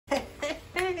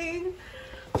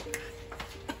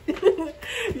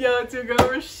Yo, it's your girl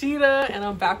Rasheda, and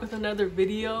I'm back with another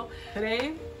video.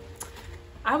 Today,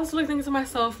 I was really thinking to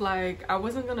myself, like, I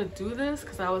wasn't gonna do this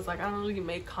because I was like, I don't really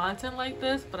make content like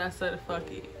this, but I said,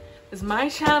 fuck it. It's my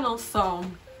channel, so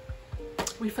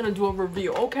we finna do a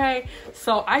review, okay?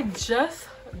 So I just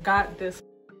got this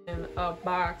in a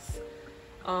box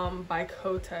by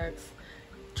Kotex,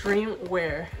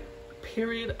 DreamWear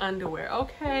period underwear,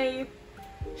 okay?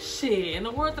 Shit, in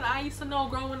the world that I used to know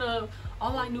growing up,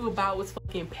 all I knew about was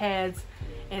fucking pads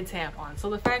and tampons.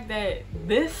 So the fact that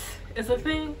this is a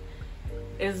thing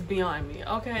is beyond me,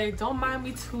 okay? Don't mind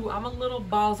me too. I'm a little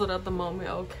bozzled at the moment,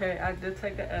 okay? I did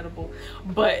take an edible,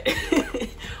 but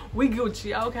we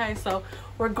Gucci, okay? So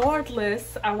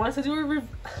regardless, I want to do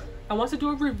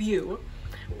a review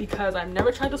because I've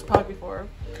never tried this product before.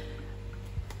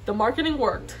 The marketing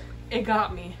worked. It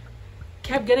got me.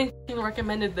 Kept getting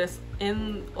recommended this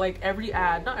in like every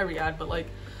ad, not every ad, but like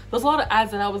there's a lot of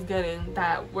ads that I was getting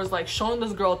that was like showing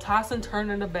this girl toss and turn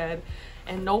in the bed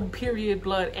and no period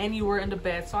blood anywhere in the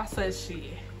bed. So I said,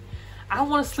 shit, I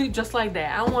want to sleep just like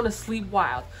that. I want to sleep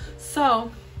wild.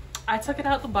 So I took it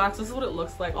out the box. This is what it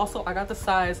looks like. Also, I got the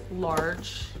size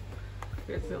large.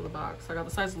 You can see on the box. I got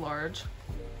the size large.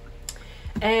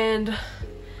 And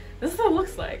this is what it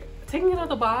looks like. Taking it out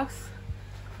the box,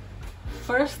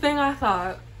 first thing I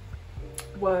thought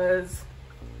was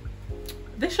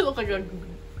this should look like a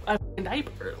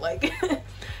diaper, like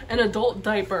an adult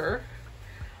diaper.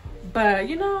 But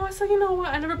you know, I said, you know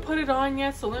what, I never put it on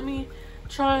yet, so let me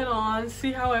try it on,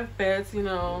 see how it fits. You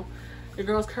know, your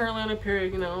girl's currently on a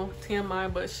period, you know,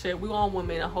 TMI, but shit, we all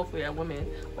women, and hopefully have women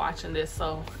watching this,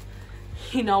 so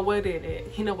you know what it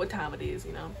is, you know what time it is,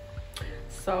 you know.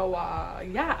 So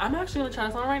yeah, I'm actually gonna try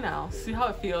this on right now, see how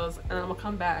it feels, and I'm gonna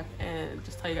come back and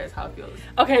just tell you guys how it feels.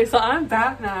 Okay, so I'm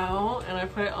back now and I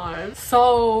put it on.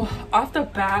 So off the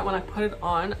bat, when I put it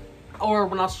on, or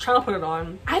when I was trying to put it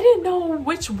on, I didn't know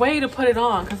which way to put it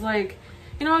on, because like,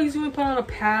 you know, usually when you put on a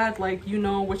pad, like, you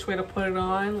know which way to put it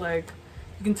on, like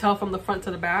you can tell from the front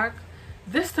to the back.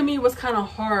 This to me was kind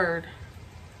of hard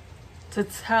to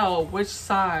tell which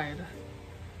side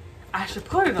I should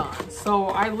put it on. So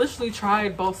I literally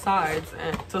tried both sides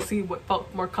and to see what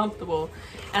felt more comfortable,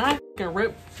 and I can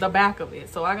rip the back of it.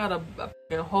 So I got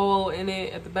a hole in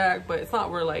it at the back, but it's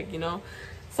not where, like, you know.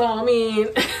 So I mean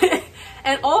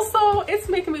and also it's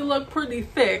making me look pretty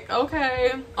thick,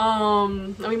 okay? I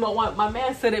mean, my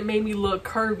man said it made me look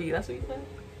curvy. That's what he said.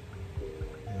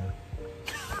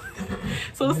 Yeah.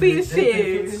 So see,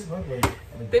 shit,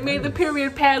 they made the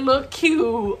period pad look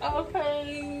cute,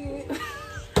 okay?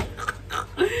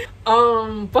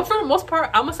 But for the most part,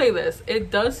 I'm gonna say this, it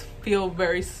does feel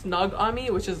very snug on me,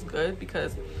 which is good,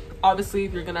 because obviously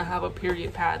if you're gonna have a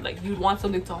period pad, like, you'd want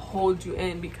something to hold you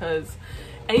in, because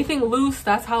anything loose,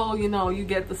 that's how, you know, you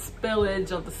get the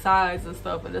spillage of the sides and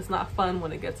stuff, and it's not fun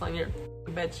when it gets on your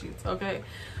bed sheets, okay?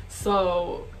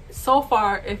 So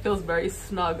far it feels very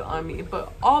snug on me,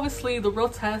 but obviously the real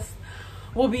test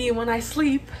will be when I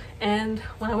sleep and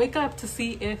when I wake up to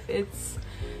see if it's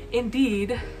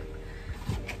indeed,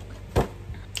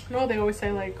 no, they always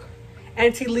say like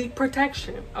anti-leak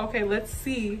protection. Okay, let's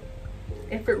see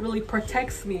if it really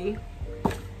protects me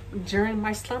during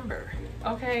my slumber.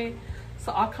 Okay,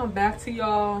 so I'll come back to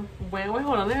y'all when, wait,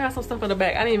 hold on, they have some stuff in the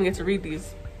back. I didn't even get to read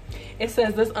these. It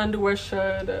says this underwear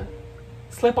should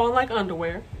slip on like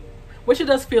underwear, which it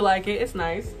does feel like it. It's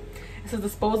nice. It says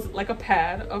dispose like a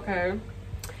pad. Okay,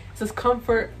 it says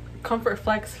comfort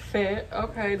flex fit.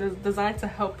 Okay, designed to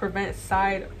help prevent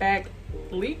side back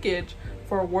leakage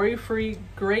for worry-free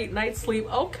great night's sleep.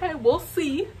 Okay, we'll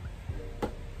see.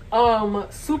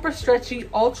 Super stretchy,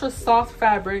 ultra soft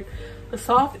fabric. The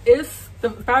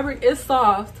fabric is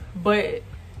soft, but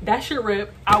that should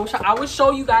rip. I would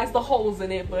show you guys the holes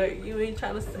in it, but you ain't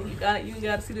trying to see. You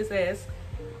gotta see this ass.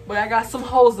 But I got some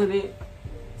holes in it.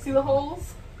 See the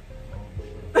holes?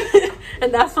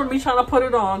 And that's from me trying to put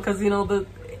it on, because you know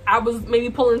I was maybe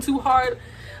pulling too hard.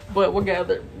 But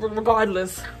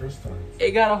regardless,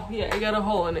 it got a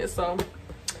hole in it. So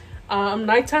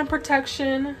nighttime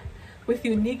protection with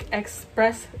unique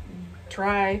express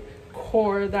dry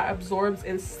core that absorbs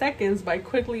in seconds by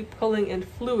quickly pulling in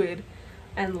fluid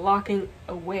and locking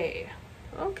away.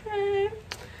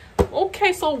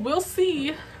 Okay, so we'll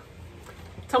see.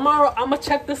 Tomorrow I'm gonna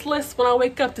check this list when I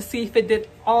wake up to see if it did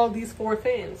all these 4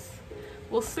 things.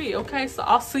 We'll see. Okay, so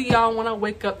I'll see y'all when I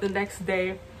wake up the next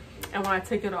day and when I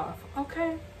take it off.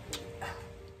 Okay.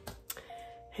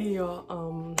 Hey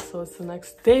y'all, so it's the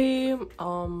next day.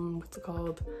 What's it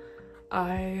called?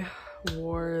 I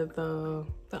wore the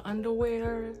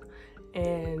underwear,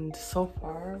 and so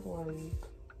far, like,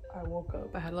 I woke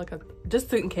up. I had like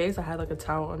just in case, I had like a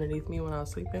towel underneath me when I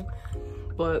was sleeping.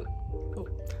 But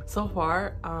so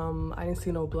far, I didn't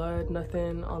see no blood,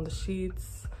 nothing on the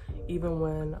sheets. Even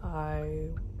when I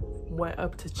went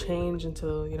up to change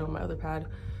into, you know, my other pad,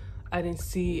 I didn't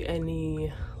see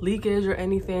any leakage or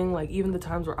anything. Like even the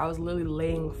times where I was literally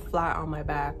laying flat on my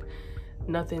back,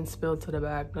 nothing spilled to the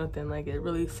back, nothing. Like it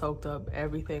really soaked up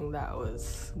everything that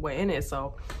went in it.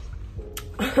 So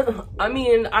I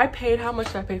mean, I paid, how much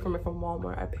did I pay from it from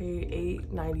Walmart? I paid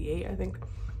 $8.98, I think,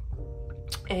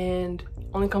 and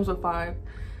only comes with 5.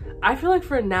 I feel like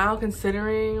for now,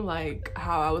 considering like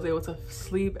how I was able to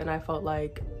sleep, and I felt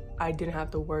like I didn't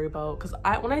have to worry about, because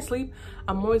when I sleep,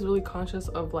 I'm always really conscious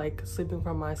of like sleeping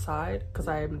from my side, because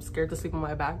I'm scared to sleep on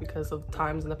my back because of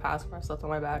times in the past where I slept on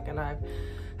my back and I've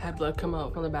had blood come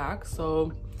out from the back.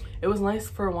 So it was nice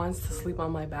for once to sleep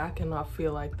on my back and not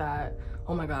feel like that,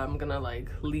 oh my god, I'm gonna like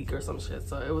leak or some shit.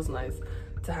 So it was nice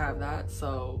to have that.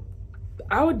 So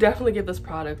I would definitely give this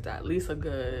product at least a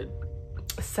good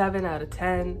 7 out of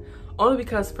 10, only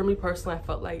because for me personally, I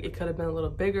felt like it could have been a little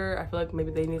bigger. I feel like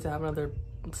maybe they need to have another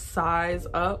size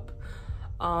up,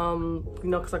 you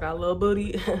know, because I got a little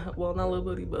booty. Well, not a little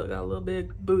booty, but I got a little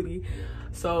big booty,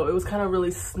 so it was kind of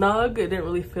really snug. It didn't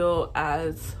really feel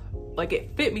as like,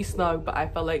 it fit me snug, but I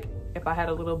felt like if I had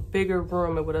a little bigger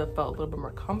room, it would have felt a little bit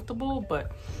more comfortable.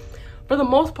 But for the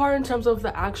most part, in terms of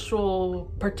the actual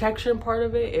protection part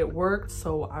of it, it worked.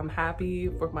 So I'm happy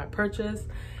with my purchase.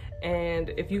 And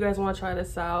if you guys want to try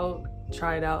this out,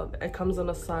 try it out. It comes in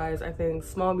a size, I think,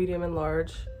 small, medium, and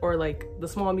large, or like the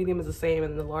small, medium is the same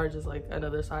and the large is like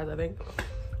another size, I think.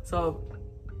 So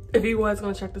if you guys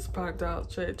want to check this product out,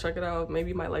 check it out. Maybe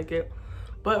you might like it.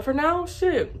 But for now,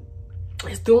 shit,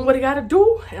 it's doing what it gotta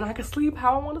do, and I can sleep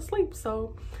how I want to sleep.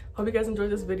 So hope you guys enjoyed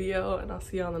this video, and I'll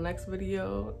see you on the next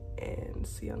video, and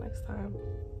see you next time.